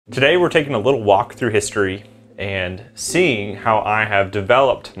Today we're taking a little walk through history and seeing how I have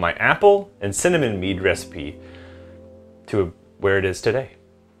developed my apple and cinnamon mead recipe to where it is today.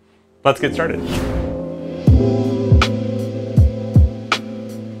 Let's get started.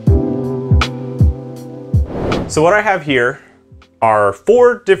 So what I have here are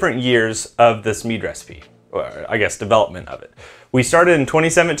 4 different years of this mead recipe, or I guess development of it. We started in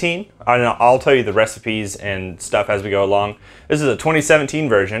 2017, and I'll tell you the recipes and stuff as we go along. This is a 2017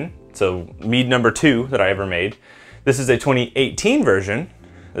 version, so mead number 2 that I ever made. This is a 2018 version,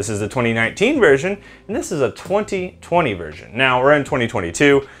 this is a 2019 version, and this is a 2020 version. Now we're in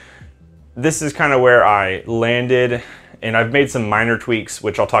 2022. This is kind of where I landed, and I've made some minor tweaks,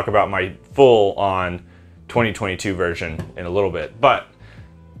 which I'll talk about my full on 2022 version in a little bit, but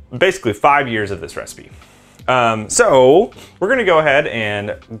basically 5 years of this recipe. So we're gonna go ahead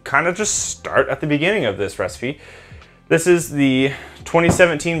and kind of just start at the beginning of this recipe. This is the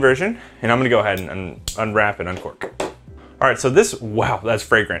 2017 version, and I'm gonna go ahead and unwrap and uncork. All right, so this, wow, that's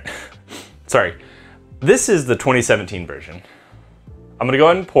fragrant. Sorry. This is the 2017 version. I'm gonna go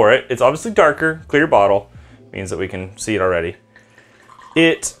ahead and pour it. It's obviously darker, clear bottle, means that we can see it already.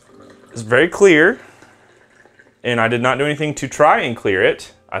 It is very clear, and I did not do anything to try and clear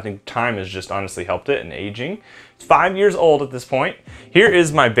it. I think time has just honestly helped it and aging. It's 5 years old at this point. Here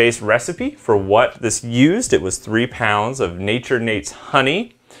is my base recipe for what this used. It was 3 pounds of Nature Nate's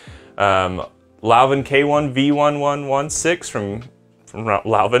honey, Lalvin K1 V1116 from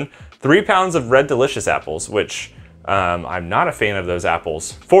Lalvin, 3 pounds of Red Delicious apples, which I'm not a fan of those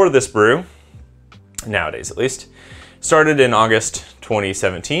apples for this brew, nowadays at least. Started in August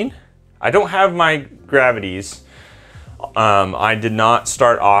 2017. I don't have my gravities. I did not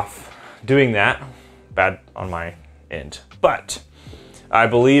start off doing that, bad on my end, but I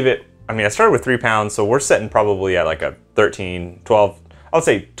believe it, I mean, I started with 3 pounds, so we're sitting probably at like a 13, 12, I would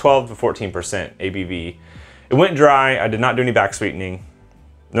say 12 to 14% ABV. It went dry, I did not do any back sweetening,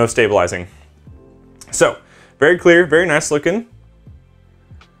 no stabilizing. So, very clear, very nice looking.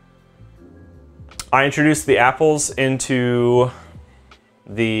 I introduced the apples into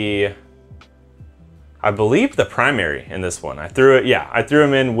the, I believe the primary in this one. I threw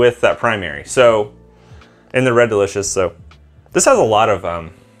them in with that primary. So, in the Red Delicious. So, this has a lot of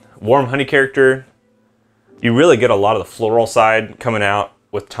warm honey character. You really get a lot of the floral side coming out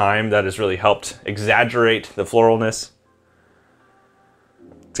with time. That has really helped exaggerate the floralness.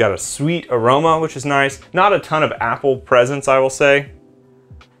 It's got a sweet aroma, which is nice. Not a ton of apple presence, I will say.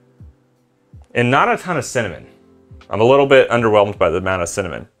 And not a ton of cinnamon. I'm a little bit underwhelmed by the amount of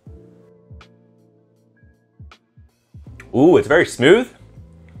cinnamon. Ooh, it's very smooth.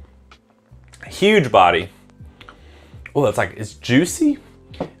 Huge body. Oh, it's juicy.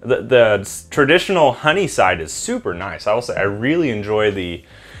 The traditional honey side is super nice. I will say I really enjoy the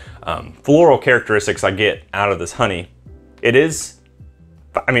floral characteristics I get out of this honey. It is,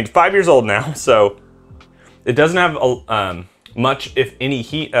 I mean, 5 years old now, so it doesn't have much, if any,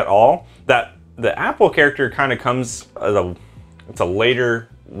 heat at all. That the apple character kind of comes as it's a later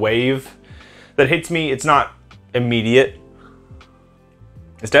wave that hits me. It's not immediate.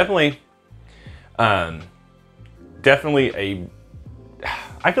 It's definitely I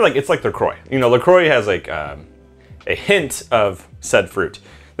feel like it's like LaCroix. You know, LaCroix has like a hint of said fruit.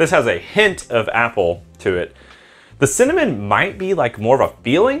 This has a hint of apple to it. The cinnamon might be like more of a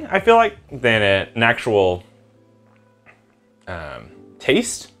feeling, I feel like, than an actual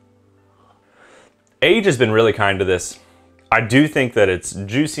taste. Age has been really kind to this. I do think that its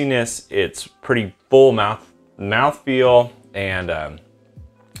juiciness, it's pretty full mouthfeel, and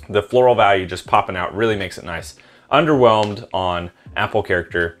the floral value just popping out really makes it nice. Underwhelmed on apple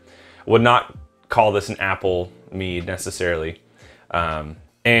character. Would not call this an apple mead necessarily.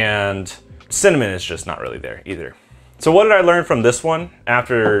 And cinnamon is just not really there either. So what did I learn from this one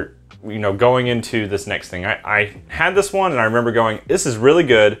after, you know, going into this next thing? I had this one and I remember going, this is really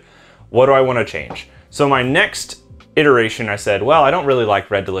good. What do I want to change? So my next iteration, I said, well, I don't really like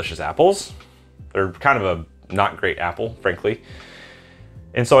Red Delicious apples. They're kind of a not great apple, frankly.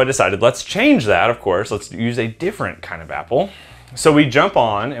 And so I decided, let's change that, of course. Let's use a different kind of apple. So we jump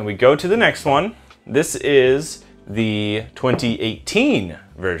on and we go to the next one. This is the 2018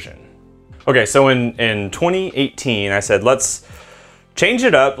 version. Okay, so in 2018, I said, let's change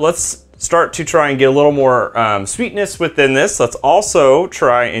it up. Let's start to try and get a little more sweetness within this. Let's also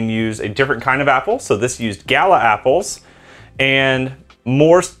try and use a different kind of apple. So this used Gala apples and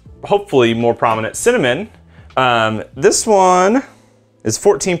more, hopefully more prominent cinnamon. This one is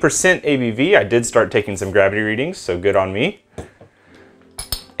 14% ABV. I did start taking some gravity readings, so good on me.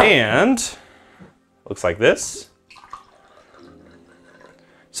 And looks like this.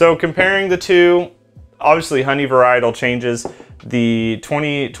 So comparing the two, obviously honey varietal changes. The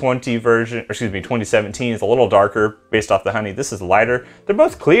 2020 version, or excuse me, 2017 is a little darker based off the honey. This is lighter. They're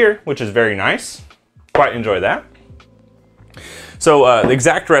both clear, which is very nice. Quite enjoy that. So the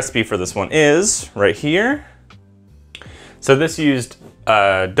exact recipe for this one is right here. So this used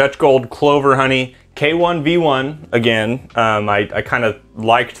Dutch Gold Clover Honey, K1V1 again. I kind of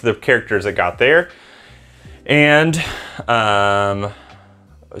liked the characters that got there. And it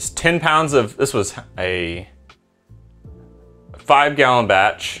was 10 pounds of, this was a 5-gallon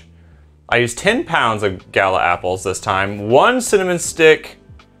batch. I used 10 pounds of Gala apples this time, 1 cinnamon stick.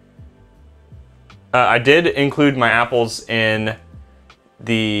 I did include my apples in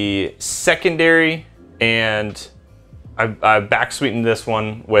the secondary, and I back sweetened this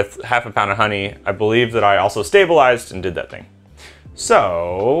one with ½ pound of honey. I believe that I also stabilized and did that thing.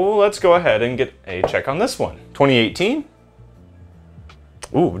 So let's go ahead and get a check on this one. 2018.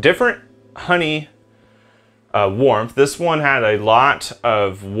 Ooh, different honey warmth. This one had a lot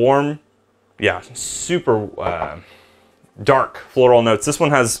of warm, yeah, super dark floral notes. This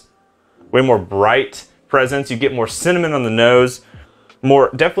one has way more bright presence. You get more cinnamon on the nose,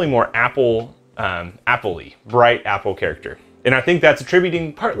 definitely more apple, apple-y, bright apple character. And I think that's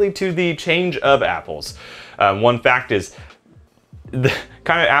attributing partly to the change of apples. One fact is the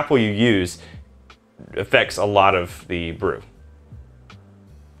kind of apple you use affects a lot of the brew.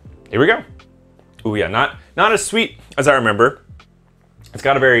 Here we go. Ooh, yeah, not as sweet as I remember. It's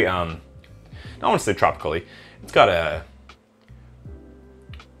got a very, I don't want to say tropically. It's got a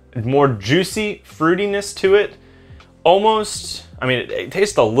more juicy fruitiness to it. Almost, I mean, it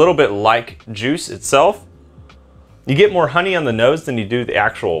tastes a little bit like juice itself. You get more honey on the nose than you do the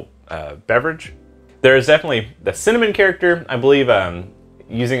actual beverage. There is definitely the cinnamon character. I believe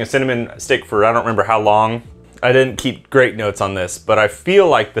using a cinnamon stick for I don't remember how long. I didn't keep great notes on this, but I feel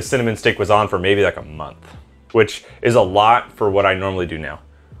like the cinnamon stick was on for maybe like a month, which is a lot for what I normally do now.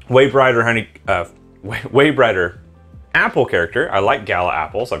 Way brighter honey, way brighter apple character. I like Gala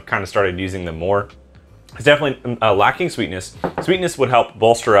apples. I've kind of started using them more. It's definitely lacking sweetness. Sweetness would help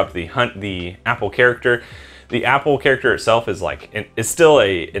bolster up the apple character. The apple character itself is like, it's still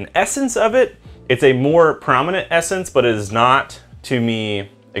an essence of it. It's a more prominent essence, but it is not, to me,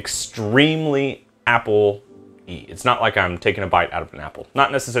 extremely apple-y. It's not like I'm taking a bite out of an apple.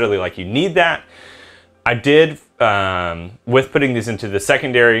 Not necessarily like you need that. I did, with putting these into the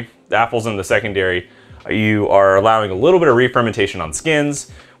secondary, the apples in the secondary, you are allowing a little bit of re-fermentation on skins,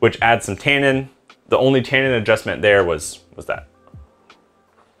 which adds some tannin. The only tannin adjustment there was that.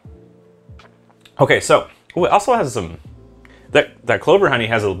 Okay, so it also has some, that clover honey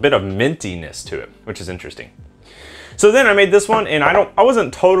has a bit of mintiness to it, which is interesting. So then I made this one, and I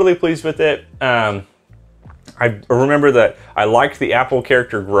wasn't totally pleased with it. I remember that I liked the apple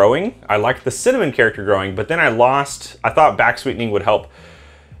character growing. I liked the cinnamon character growing, but then I thought back sweetening would help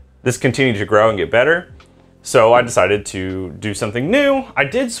this continue to grow and get better. So I decided to do something new. I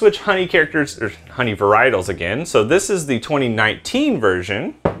did switch honey characters, or honey varietals again. So this is the 2019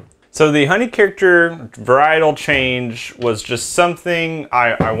 version. So the honey character varietal change was just something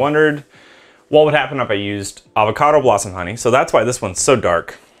I wondered what would happen if I used avocado blossom honey. So that's why this one's so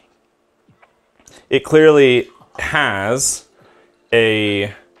dark. It clearly has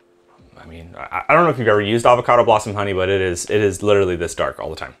I don't know if you've ever used avocado blossom honey, but it is literally this dark all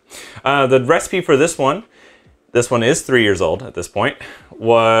the time. The recipe for this one is 3 years old at this point,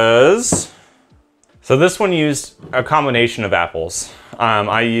 so this one used a combination of apples.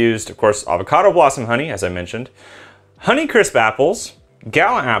 I used, of course, avocado blossom honey, as I mentioned, Honeycrisp apples,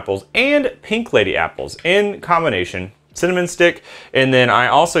 Gala apples, and Pink Lady apples in combination. Cinnamon stick, and then I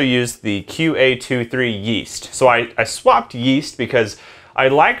also used the QA23 yeast. So I swapped yeast because I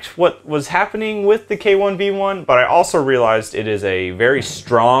liked what was happening with the K1V1, but I also realized it is a very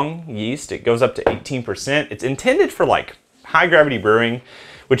strong yeast. It goes up to 18%. It's intended for like high gravity brewing,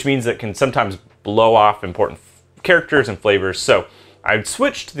 which means it can sometimes blow off important characters and flavors. So I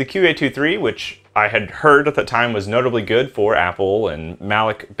switched to the QA23, which I had heard at the time was notably good for apple and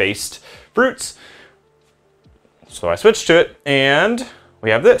malic based fruits. So I switched to it, and we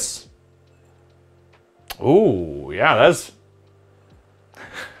have this. Ooh, yeah, that's...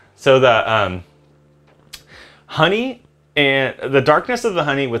 So the honey and the darkness of the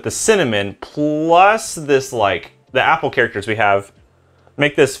honey with the cinnamon plus this, like, the apple characters we have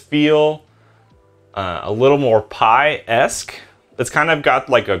make this feel a little more pie-esque. It's kind of got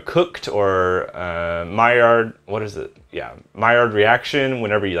like a cooked or Maillard, what is it? Yeah, Maillard reaction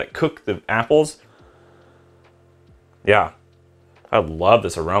whenever you like cook the apples. Yeah, I love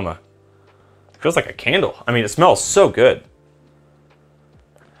this aroma. It feels like a candle. I mean, it smells so good.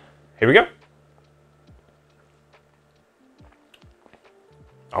 Here we go.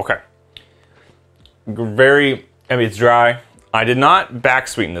 Okay. I mean, it's dry. I did not back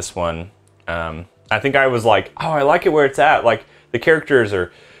sweeten this one. I think I was like, oh, I like it where it's at. Like, the characters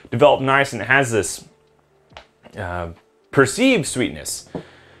are developed nice and it has this perceived sweetness.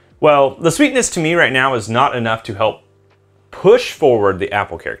 Well, the sweetness to me right now is not enough to help push forward the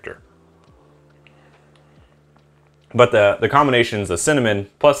apple character. But the combinations, the cinnamon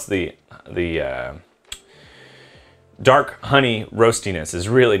plus the dark honey roastiness is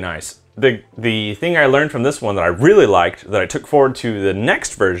really nice. The thing I learned from this one that I really liked, that I took forward to the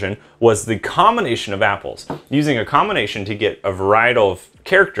next version, was the combination of apples. Using a combination to get a variety of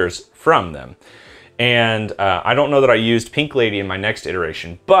characters from them. And I don't know that I used Pink Lady in my next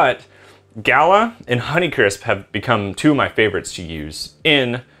iteration, but Gala and Honeycrisp have become two of my favorites to use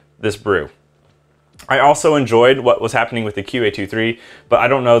in this brew. I also enjoyed what was happening with the QA23, but I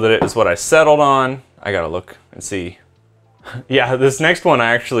don't know that it is what I settled on. I gotta look and see. Yeah, this next one I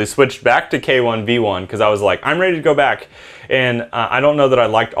actually switched back to K1V1 because I was like, I'm ready to go back. And I don't know that I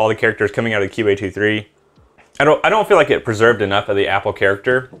liked all the characters coming out of the QA23. I don't feel like it preserved enough of the apple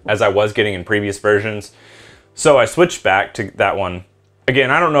character as I was getting in previous versions. So I switched back to that one.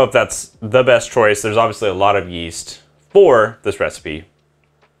 Again, I don't know if that's the best choice. There's obviously a lot of yeast for this recipe.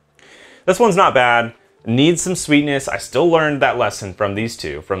 This one's not bad. Needs some sweetness. I still learned that lesson from these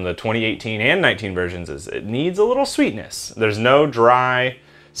two, from the 2018 and 19 versions, is it needs a little sweetness. There's no dry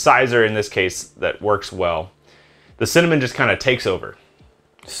sizer in this case that works well. The cinnamon just kind of takes over.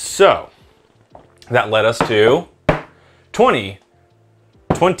 So that led us to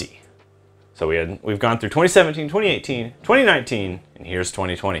 2020. So we've gone through 2017, 2018, 2019, and here's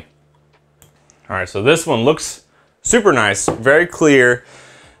 2020. All right, so this one looks super nice, very clear.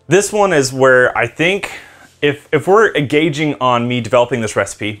 This one is where I think if we're gauging on me developing this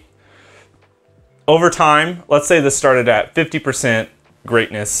recipe, over time, let's say this started at 50%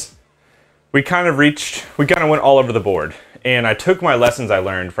 greatness, we kind of went all over the board. And I took my lessons I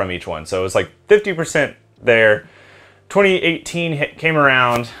learned from each one. So it was like 50% there. 2018 came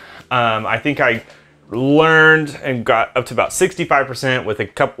around. I think I learned and got up to about 65%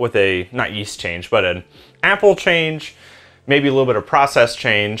 with a not yeast change, but an apple change. Maybe a little bit of process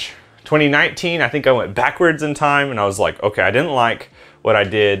change. 2019, I think I went backwards in time and I was like, okay, I didn't like what I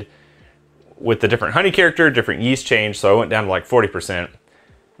did with the different honey character, different yeast change, so I went down to like 40%.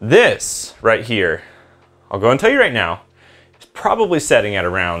 This right here, I'll go and tell you right now, is probably setting at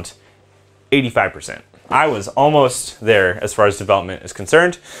around 85%. I was almost there as far as development is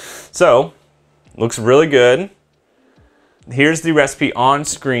concerned. So, looks really good. Here's the recipe on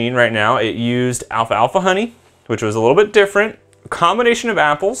screen right now. It used alfalfa honey, which was a little bit different. A combination of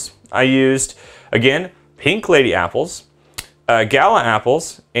apples. I used, again, Pink Lady apples, Gala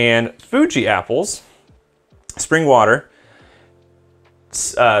apples, and Fuji apples, spring water.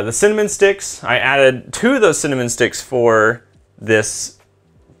 The cinnamon sticks, I added 2 of those cinnamon sticks for this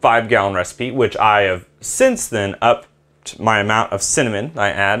 5-gallon recipe, which I have since then upped my amount of cinnamon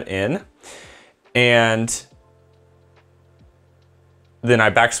I add in. And then I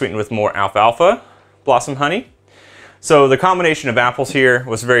back sweetened with more alfalfa blossom honey. So the combination of apples here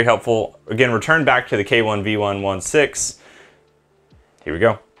was very helpful. Again, return back to the K1V116. Here we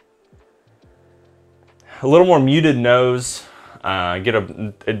go. A little more muted nose. Get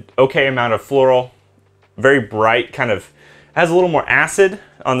an okay amount of floral. Very bright, kind of has a little more acid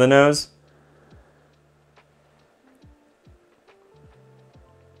on the nose.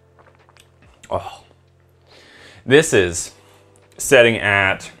 Oh, this is setting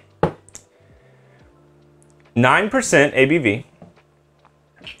at 9% ABV.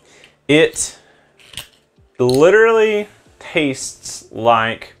 It literally tastes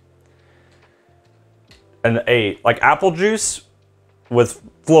like like apple juice with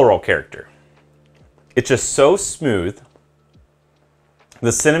floral character. It's just so smooth.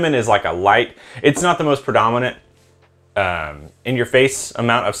 The cinnamon is like a light, it's not the most predominant in your face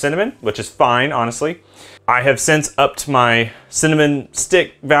amount of cinnamon, which is fine, honestly. I have since upped my cinnamon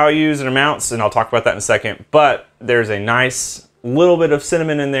stick values and amounts, and I'll talk about that in a second, but there's a nice little bit of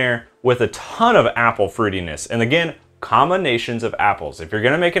cinnamon in there with a ton of apple fruitiness. And again, combinations of apples. If you're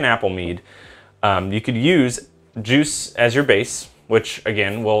gonna make an apple mead, you could use juice as your base, which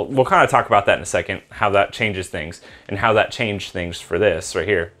again, we'll kind of talk about that in a second, how that changes things and how that changed things for this right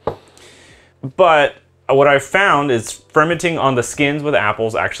here. But what I've found is fermenting on the skins with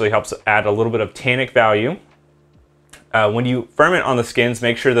apples actually helps add a little bit of tannic value. When you ferment on the skins,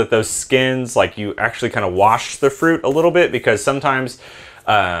 make sure that those skins, like you actually kind of wash the fruit a little bit, because sometimes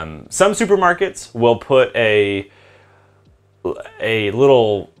some supermarkets will put a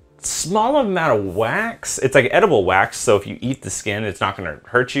little small amount of wax. It's like edible wax, so if you eat the skin, it's not gonna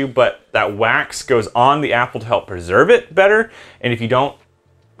hurt you, but that wax goes on the apple to help preserve it better. And if you don't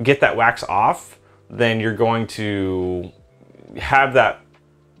get that wax off, then you're going to have that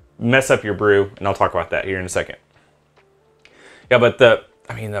mess up your brew, and I'll talk about that here in a second. Yeah, but the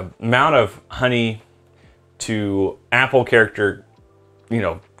amount of honey to apple character,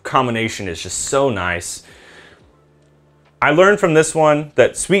 combination is just so nice. I learned from this one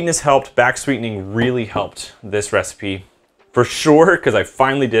that sweetness helped, back sweetening really helped this recipe for sure, because I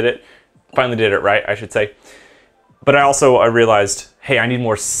finally did it right, I should say. But I realized, hey, I need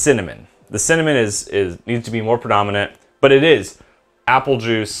more cinnamon. The cinnamon needs to be more predominant, but it is apple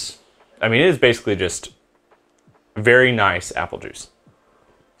juice. I mean, it is basically just very nice apple juice.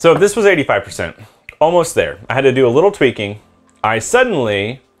 So this was 85%, almost there. I had to do a little tweaking. I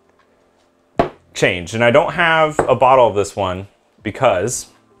suddenly changed, and I don't have a bottle of this one because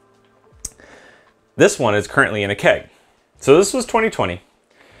this one is currently in a keg. So this was 2020.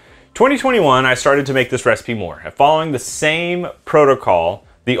 2021, I started to make this recipe more. Following the same protocol,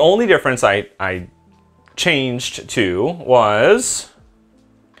 the only difference I changed to was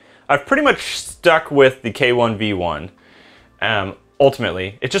I've pretty much stuck with the K1V1.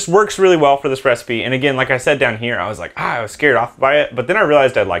 Ultimately, it just works really well for this recipe. And again, like I said down here, I was like, I was scared off by it, but then I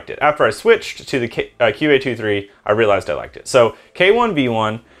realized I liked it. After I switched to the QA23, I realized I liked it. So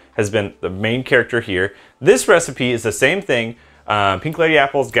K1V1 has been the main character here. This recipe is the same thing. Pink Lady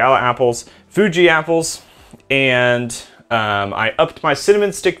apples, Gala apples, Fuji apples, and I upped my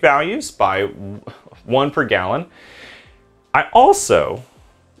cinnamon stick values by 1 per gallon. I also,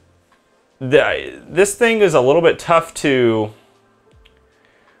 this thing is a little bit tough to,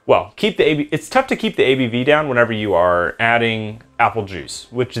 well, it's tough to keep the ABV down whenever you are adding apple juice,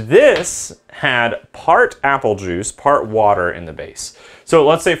 which this had part apple juice, part water in the base. So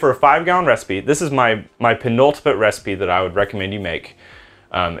let's say for a 5-gallon recipe, this is my penultimate recipe that I would recommend you make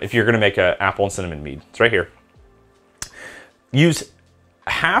if you're gonna make an apple and cinnamon mead. It's right here. Use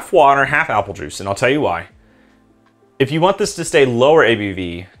half water, half apple juice, and I'll tell you why. If you want this to stay lower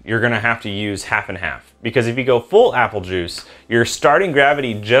ABV, you're gonna have to use half and half. Because if you go full apple juice, your starting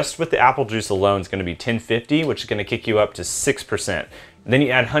gravity just with the apple juice alone is gonna be 1050, which is gonna kick you up to 6%. And then you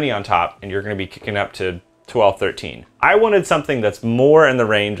add honey on top, and you're gonna be kicking up to 12, 13. I wanted something that's more in the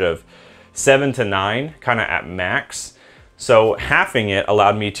range of 7 to 9, kind of at max. So halving it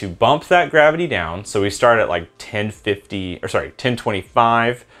allowed me to bump that gravity down. So we start at like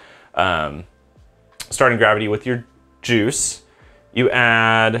 1025 starting gravity with your juice. You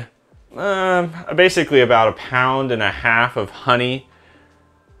add basically about 1.5 pounds of honey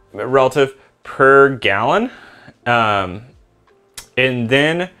relative per gallon. And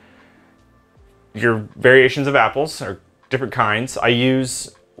then your variations of apples or different kinds. I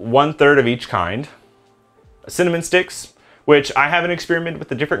use 1/3 of each kind. Cinnamon sticks, which I haven't experimented with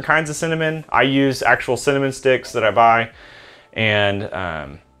the different kinds of cinnamon. I use actual cinnamon sticks that I buy. And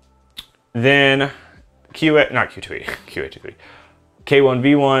then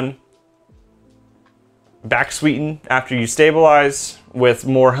K1V1, back sweeten after you stabilize with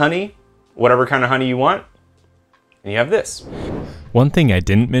more honey, whatever kind of honey you want, and you have this. One thing I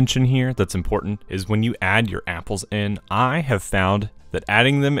didn't mention here that's important is when you add your apples in, I have found that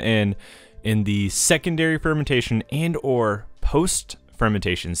adding them in the secondary fermentation and or post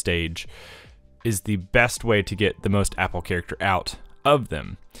fermentation stage is the best way to get the most apple character out of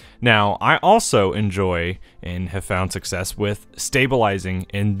them. Now, I also enjoy and have found success with stabilizing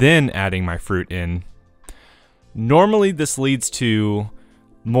and then adding my fruit in. Normally this leads to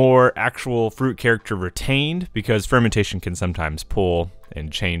more actual fruit character retained because fermentation can sometimes pull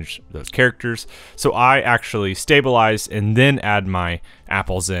and change those characters. So I actually stabilize and then add my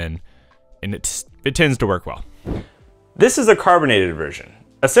apples in, and it tends to work well. This is a carbonated version.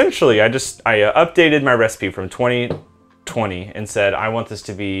 Essentially, I updated my recipe from 2020 and said I want this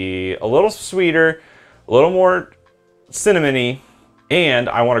to be a little sweeter, a little more cinnamony, and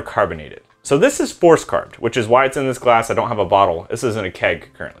I want to carbonate it. So this is force carbed, which is why it's in this glass. I don't have a bottle. This is in a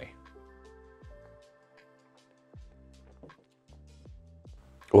keg currently.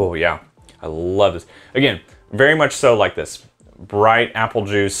 Oh yeah, I love this. Again, very much so like this. Bright apple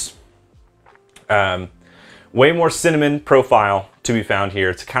juice. Way more cinnamon profile to be found here.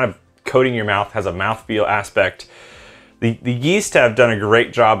 It's kind of coating your mouth, has a mouthfeel aspect. The yeast have done a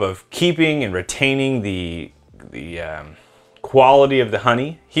great job of keeping and retaining the quality of the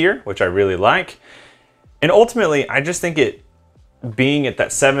honey here, which I really like. And ultimately, I just think it being at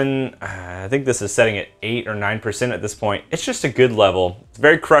that 7, I think this is setting at 8 or 9% at this point. It's just a good level. It's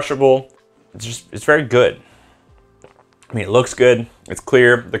very crushable. It's very good. I mean, it looks good. It's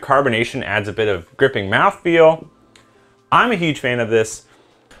clear. The carbonation adds a bit of gripping mouthfeel. I'm a huge fan of this.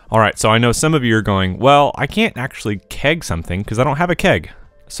 All right, so I know some of you are going, well, I can't actually keg something because I don't have a keg.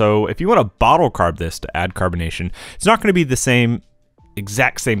 So if you want to bottle carb this to add carbonation, it's not going to be the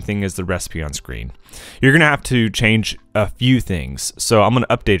exact same thing as the recipe on screen. You're going to have to change a few things. So I'm going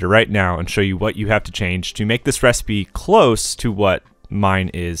to update it right now and show you what you have to change to make this recipe close to what mine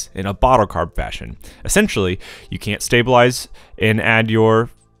is in a bottle carb fashion. Essentially, you can't stabilize and add your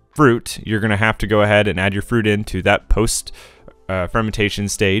fruit. You're going to have to go ahead and add your fruit into that post fermentation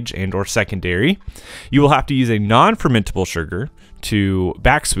stage and or secondary. You will have to use a non-fermentable sugar to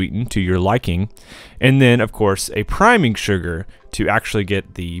back sweeten to your liking, and then of course a priming sugar to actually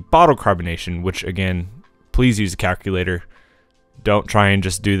get the bottle carbonation, which again, please use a calculator. Don't try and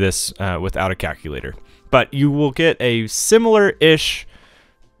just do this without a calculator. But you will get a similar-ish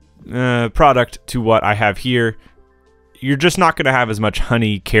product to what I have here. You're just not going to have as much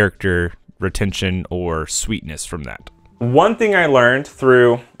honey character retention or sweetness from that. One thing I learned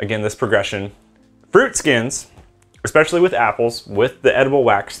through, again, this progression, fruit skins, especially with apples, with the edible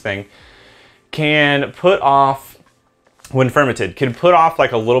wax thing, can put off, when fermented, can put off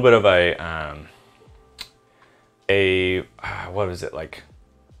like a little bit of what is it, like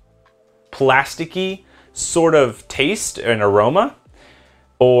plasticky sort of taste and aroma.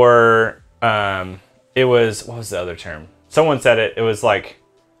 Or it was, what was the other term? Someone said it was like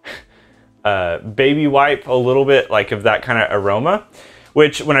baby wipe, a little bit like of that kind of aroma,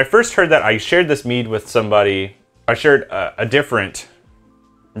 which when I first heard that, I shared this mead with somebody. I shared a different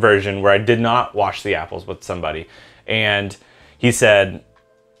version where I did not wash the apples with somebody, and he said,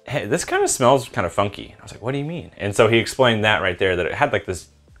 hey, this kind of smells kind of funky. I was like, what do you mean? And so he explained that right there, that it had like this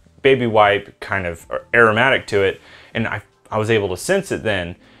baby wipe kind of aromatic to it, and I was able to sense it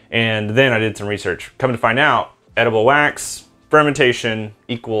then. And then I did some research. Come to find out, edible wax, fermentation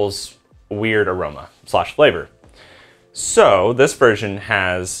equals weird aroma / flavor. So this version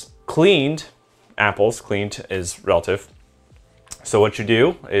has cleaned apples. Cleaned is relative. So what you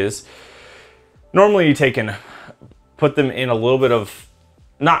do is, normally you take and put them in a little bit of,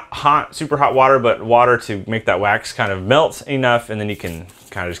 not hot, super hot water, but water to make that wax kind of melt enough, and then you can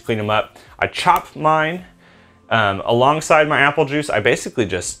kind of just clean them up. I chop mine alongside my apple juice. I basically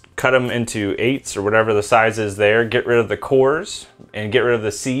just cut them into 8s or whatever the size is there, get rid of the cores and get rid of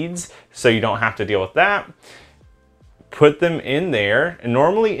the seeds so you don't have to deal with that. Put them in there, and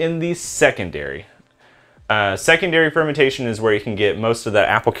normally in the secondary. Secondary fermentation is where you can get most of that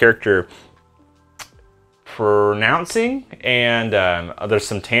apple character pronouncing, and there's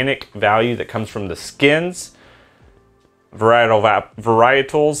some tannic value that comes from the skins.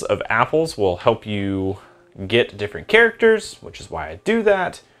 Varietals of apples will help you get different characters, which is why I do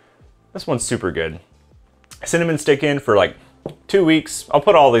that. This one's super good. Cinnamon stick in for like 2 weeks. I'll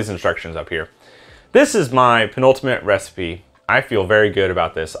put all these instructions up here. This is my penultimate recipe. I feel very good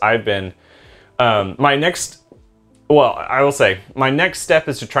about this. I've been, my next step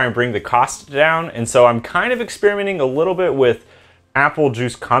is to try and bring the cost down. And so I'm kind of experimenting a little bit with apple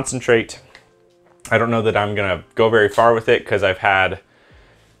juice concentrate. I don't know that I'm gonna go very far with it because I've had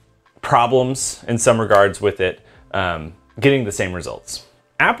problems in some regards with it getting the same results.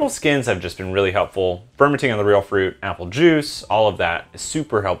 Apple skins have just been really helpful. Fermenting on the real fruit, apple juice, all of that is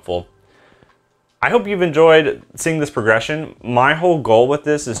super helpful. I hope you've enjoyed seeing this progression. My whole goal with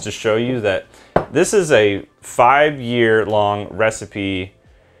this is to show you that this is a 5-year-long recipe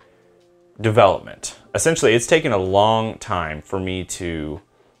development. Essentially, it's taken a long time for me to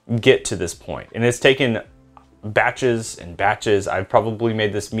get to this point, and it's taken batches and batches. I've probably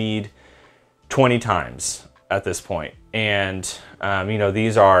made this mead 20 times at this point, and you know,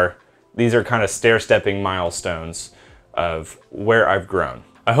 these are kind of stair-stepping milestones of where I've grown.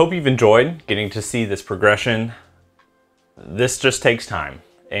 I hope you've enjoyed getting to see this progression. This just takes time,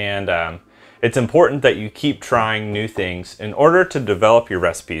 and it's important that you keep trying new things in order to develop your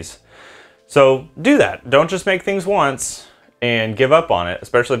recipes. So do that. Don't just make things once and give up on it,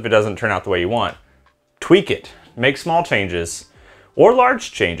 especially if it doesn't turn out the way you want. Tweak it, make small changes or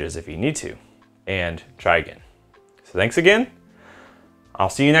large changes if you need to, and try again. So thanks again. I'll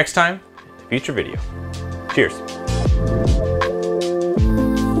see you next time in a future video. Cheers.